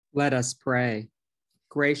Let us pray.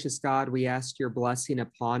 Gracious God, we ask your blessing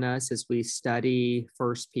upon us as we study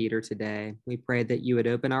First Peter today. We pray that you would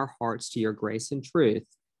open our hearts to your grace and truth.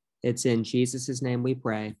 It's in Jesus' name we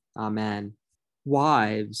pray. Amen.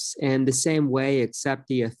 Wives, in the same way, accept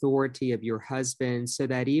the authority of your husbands, so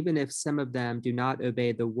that even if some of them do not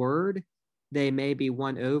obey the word, they may be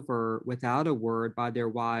won over without a word by their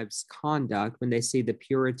wives' conduct when they see the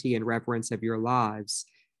purity and reverence of your lives.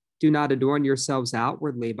 Do not adorn yourselves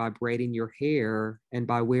outwardly by braiding your hair and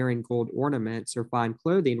by wearing gold ornaments or fine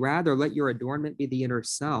clothing. Rather, let your adornment be the inner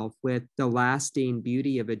self with the lasting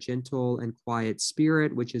beauty of a gentle and quiet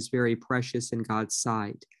spirit, which is very precious in God's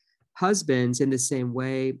sight. Husbands, in the same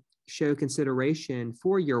way, show consideration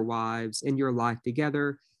for your wives in your life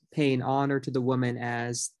together, paying honor to the woman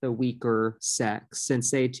as the weaker sex,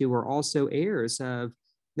 since they too are also heirs of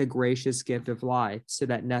the gracious gift of life, so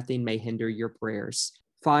that nothing may hinder your prayers.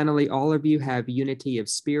 Finally, all of you have unity of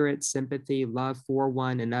spirit, sympathy, love for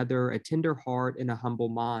one another, a tender heart, and a humble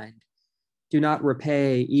mind. Do not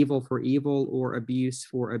repay evil for evil or abuse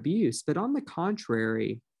for abuse, but on the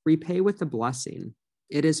contrary, repay with a blessing.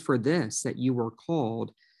 It is for this that you were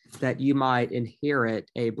called, that you might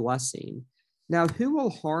inherit a blessing. Now, who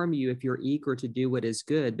will harm you if you're eager to do what is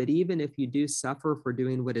good? But even if you do suffer for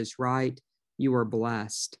doing what is right, you are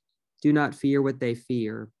blessed. Do not fear what they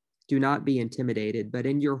fear. Do not be intimidated, but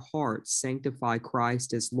in your hearts sanctify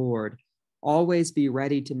Christ as Lord. Always be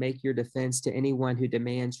ready to make your defense to anyone who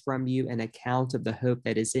demands from you an account of the hope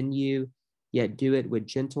that is in you, yet do it with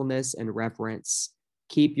gentleness and reverence.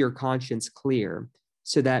 Keep your conscience clear,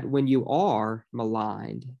 so that when you are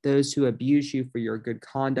maligned, those who abuse you for your good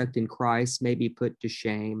conduct in Christ may be put to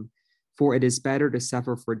shame. For it is better to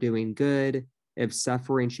suffer for doing good, if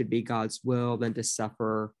suffering should be God's will, than to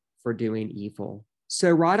suffer for doing evil. So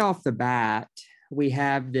right off the bat, we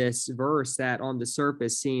have this verse that on the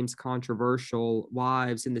surface seems controversial.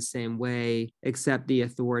 Wives, in the same way, accept the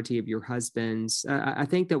authority of your husbands. I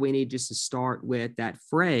think that we need just to start with that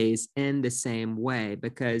phrase, in the same way,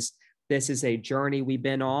 because this is a journey we've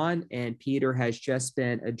been on, and Peter has just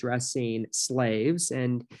been addressing slaves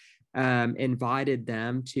and invited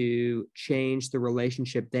them to change the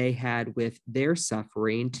relationship they had with their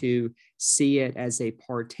suffering, to see it as a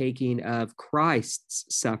partaking of Christ's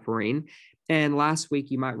suffering. And last week,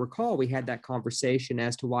 you might recall, we had that conversation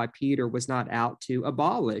as to why Peter was not out to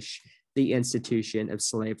abolish the institution of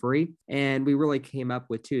slavery. And we really came up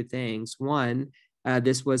with two things. One,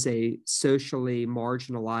 this was a socially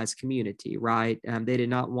marginalized community, right? They did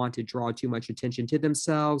not want to draw too much attention to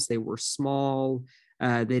themselves. They were small.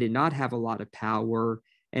 They did not have a lot of power.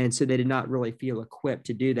 And so they did not really feel equipped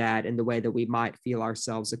to do that in the way that we might feel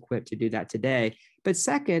ourselves equipped to do that today. But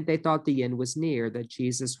second, they thought the end was near, that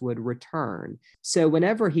Jesus would return. So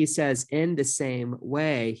whenever he says in the same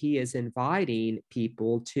way, he is inviting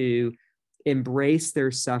people to embrace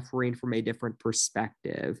their suffering from a different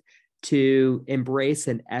perspective, to embrace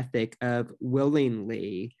an ethic of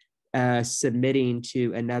willingly submitting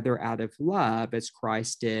to another out of love, as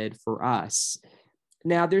Christ did for us.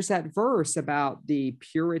 Now, there's that verse about the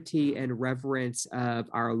purity and reverence of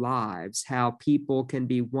our lives, how people can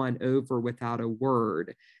be won over without a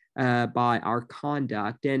word by our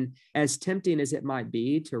conduct. And as tempting as it might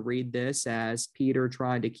be to read this as Peter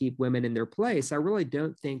trying to keep women in their place, I really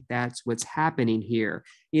don't think that's what's happening here.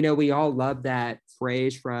 You know, we all love that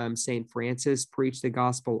phrase from St. Francis, preach the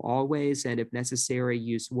gospel always, and if necessary,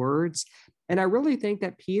 use words. And I really think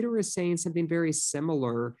that Peter is saying something very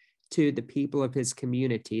similar to the people of his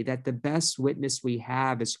community, that the best witness we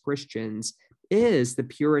have as Christians is the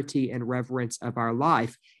purity and reverence of our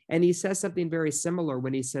life. And he says something very similar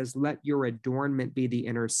when he says, let your adornment be the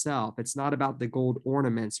inner self. It's not about the gold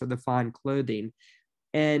ornaments or the fine clothing.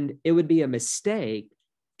 And it would be a mistake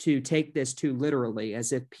to take this too literally,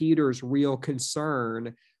 as if Peter's real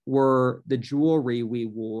concern were the jewelry we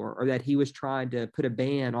wore, or that he was trying to put a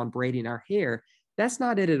ban on braiding our hair. That's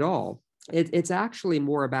not it at all. It's actually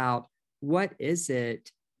more about, what is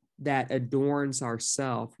it that adorns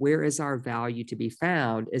ourself? Where is our value to be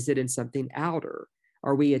found? Is it in something outer?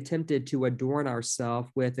 Are we attempted to adorn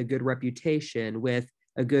ourselves with a good reputation, with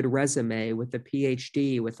a good resume, with a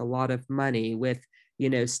PhD, with a lot of money, with,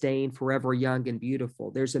 staying forever young and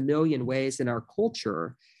beautiful? There's a million ways in our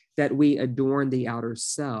culture that we adorn the outer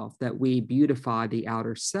self, that we beautify the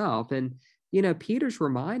outer self. And, Peter's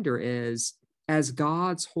reminder is, as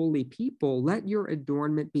God's holy people, let your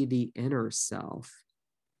adornment be the inner self.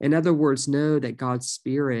 In other words, know that God's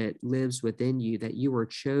Spirit lives within you, that you are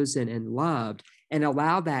chosen and loved, and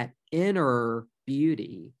allow that inner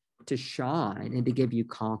beauty to shine and to give you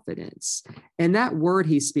confidence. And that word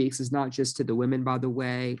he speaks is not just to the women, by the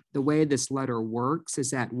way. The way this letter works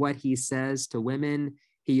is that what he says to women,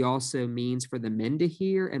 he also means for the men to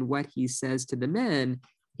hear, and what he says to the men,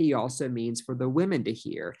 he also means for the women to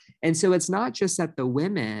hear. And so it's not just that the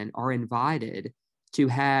women are invited to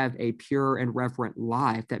have a pure and reverent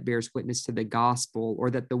life that bears witness to the gospel, or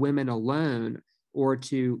that the women alone, or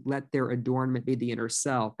to let their adornment be the inner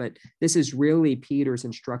self. But this is really Peter's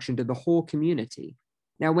instruction to the whole community.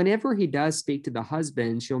 Now, whenever he does speak to the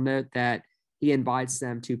husbands, you'll note that he invites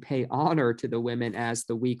them to pay honor to the women as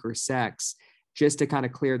the weaker sex. Just to kind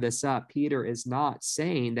of clear this up, Peter is not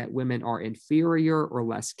saying that women are inferior or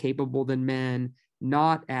less capable than men,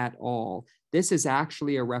 not at all. This is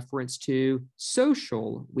actually a reference to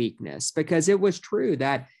social weakness, because it was true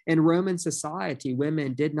that in Roman society,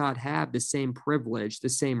 women did not have the same privilege, the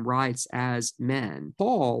same rights as men.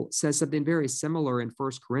 Paul says something very similar in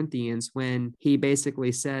 1 Corinthians when he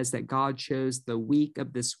basically says that God chose the weak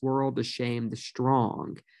of this world to shame the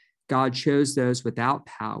strong. God chose those without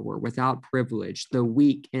power, without privilege, the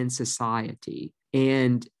weak in society.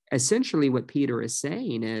 And essentially what Peter is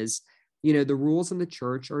saying is, the rules in the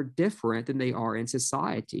church are different than they are in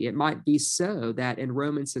society. It might be so that in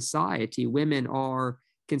Roman society, women are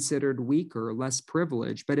considered weaker, less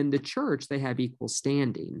privileged, but in the church, they have equal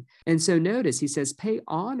standing. And so notice, he says, pay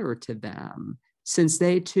honor to them, since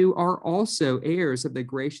they too are also heirs of the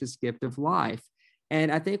gracious gift of life.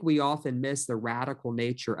 And I think we often miss the radical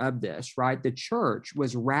nature of this, right? The church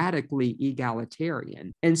was radically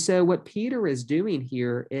egalitarian. And so what Peter is doing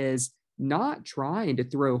here is not trying to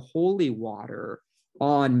throw holy water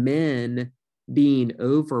on men being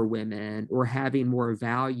over women or having more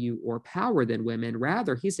value or power than women.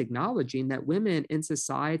 Rather, he's acknowledging that women in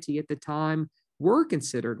society at the time were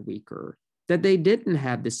considered weaker, that they didn't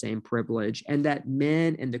have the same privilege, and that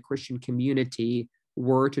men in the Christian community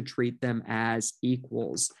were to treat them as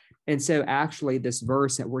equals. And so actually this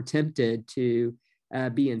verse that we're tempted to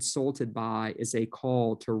be insulted by is a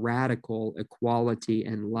call to radical equality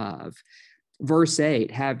and love. Verse 8,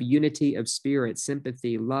 have unity of spirit,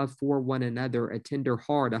 sympathy, love for one another, a tender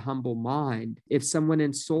heart, a humble mind. If someone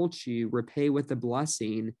insults you, repay with a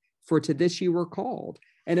blessing, for to this you were called.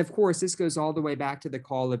 And of course, this goes all the way back to the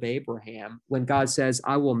call of Abraham, when God says,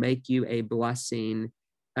 I will make you a blessing.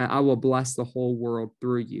 I will bless the whole world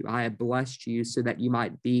through you. I have blessed you so that you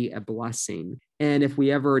might be a blessing. And if we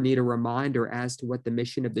ever need a reminder as to what the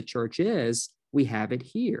mission of the church is, we have it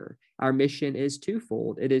here. Our mission is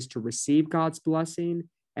twofold. It is to receive God's blessing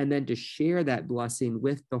and then to share that blessing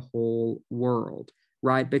with the whole world,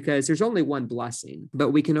 right? Because there's only one blessing,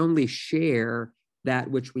 but we can only share that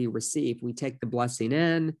which we receive. We take the blessing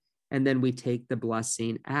in and then we take the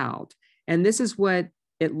blessing out. And this is what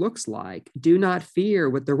it looks like. Do not fear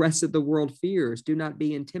what the rest of the world fears. Do not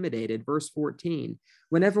be intimidated. Verse 14,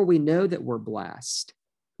 whenever we know that we're blessed,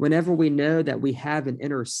 whenever we know that we have an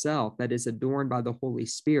inner self that is adorned by the Holy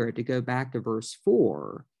Spirit, to go back to verse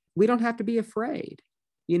 4, we don't have to be afraid.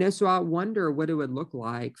 So I wonder what it would look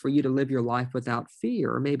like for you to live your life without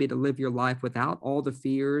fear, or maybe to live your life without all the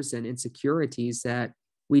fears and insecurities that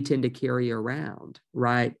we tend to carry around,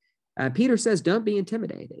 right? Peter says, don't be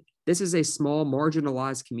intimidated. This is a small,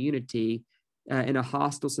 marginalized community in a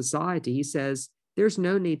hostile society. He says, there's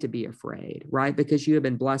no need to be afraid, right? Because you have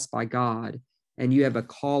been blessed by God and you have a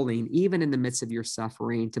calling, even in the midst of your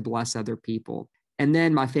suffering, to bless other people. And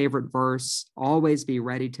then my favorite verse, always be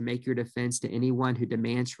ready to make your defense to anyone who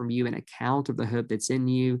demands from you an account of the hope that's in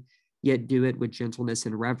you, yet do it with gentleness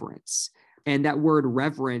and reverence. And that word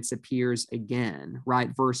reverence appears again, right?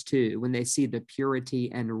 Verse 2, when they see the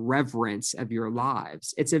purity and reverence of your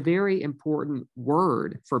lives. It's a very important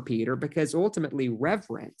word for Peter, because ultimately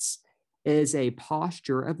reverence is a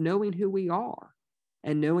posture of knowing who we are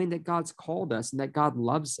and knowing that God's called us and that God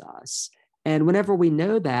loves us. And whenever we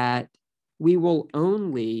know that, we will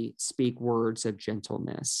only speak words of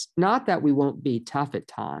gentleness. Not that we won't be tough at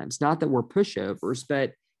times, not that we're pushovers,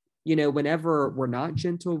 but whenever we're not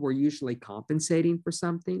gentle, we're usually compensating for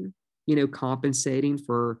something, compensating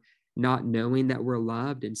for not knowing that we're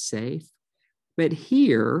loved and safe. But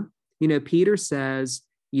here, Peter says,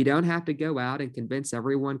 you don't have to go out and convince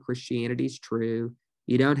everyone Christianity's true.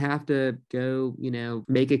 You don't have to go,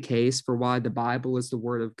 make a case for why the Bible is the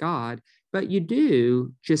word of God, but you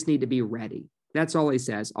do just need to be ready. That's all he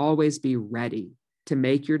says. Always be ready to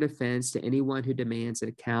make your defense to anyone who demands an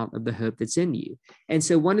account of the hope that's in you. And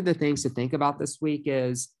so one of the things to think about this week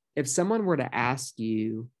is, if someone were to ask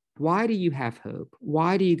you, why do you have hope?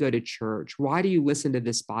 Why do you go to church? Why do you listen to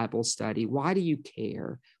this Bible study? Why do you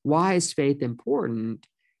care? Why is faith important?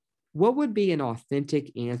 What would be an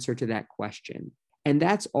authentic answer to that question? And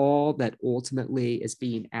that's all that ultimately is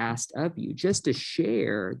being asked of you, just to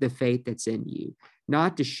share the faith that's in you,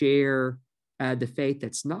 not to share the faith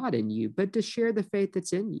that's not in you, but to share the faith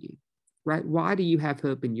that's in you, right? Why do you have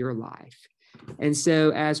hope in your life? And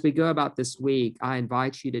so, as we go about this week, I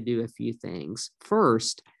invite you to do a few things.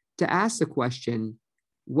 First, to ask the question,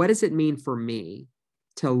 what does it mean for me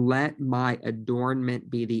to let my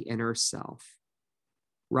adornment be the inner self?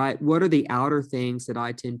 Right? What are the outer things that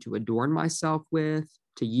I tend to adorn myself with,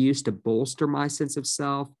 to use to bolster my sense of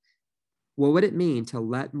self? What would it mean to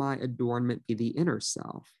let my adornment be the inner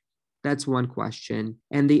self? That's one question.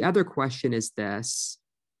 And the other question is this: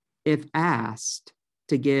 if asked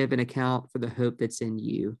to give an account for the hope that's in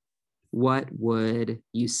you, what would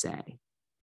you say?